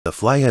The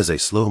fly has a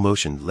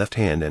slow-motion left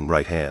hand and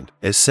right hand,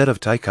 a set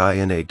of tai-kai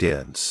and a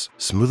dance,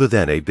 smoother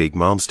than a big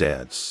mom's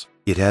dance.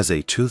 It has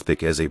a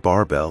toothpick as a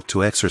barbell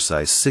to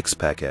exercise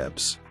six-pack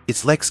abs.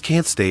 Its legs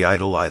can't stay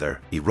idle either.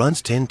 It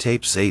runs 10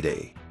 tapes a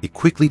day. It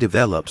quickly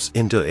develops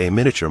into a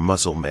miniature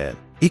muscle man.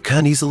 It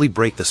can easily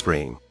break the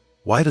spring.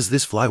 Why does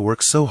this fly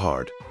work so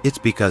hard? It's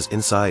because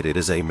inside it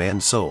is a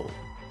man's soul.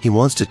 He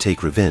wants to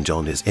take revenge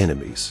on his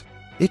enemies.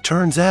 It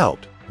turns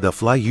out, the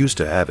fly used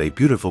to have a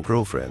beautiful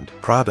girlfriend,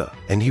 Prabhu,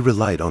 and he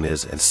relied on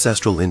his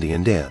ancestral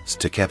Indian dance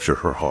to capture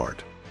her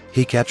heart.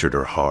 He captured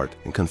her heart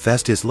and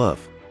confessed his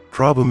love.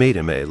 Prabhu made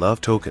him a love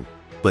token,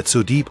 but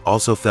Sudeep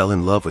also fell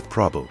in love with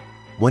Prabhu.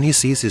 When he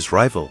sees his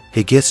rival,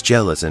 he gets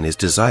jealous and his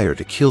desire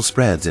to kill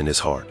spreads in his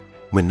heart.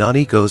 When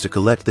Nani goes to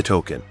collect the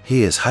token,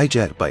 he is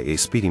hijacked by a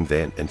speeding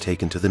van and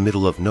taken to the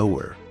middle of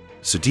nowhere.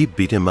 Sudeep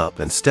beat him up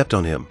and stepped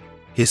on him.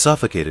 He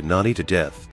suffocated Nani to death.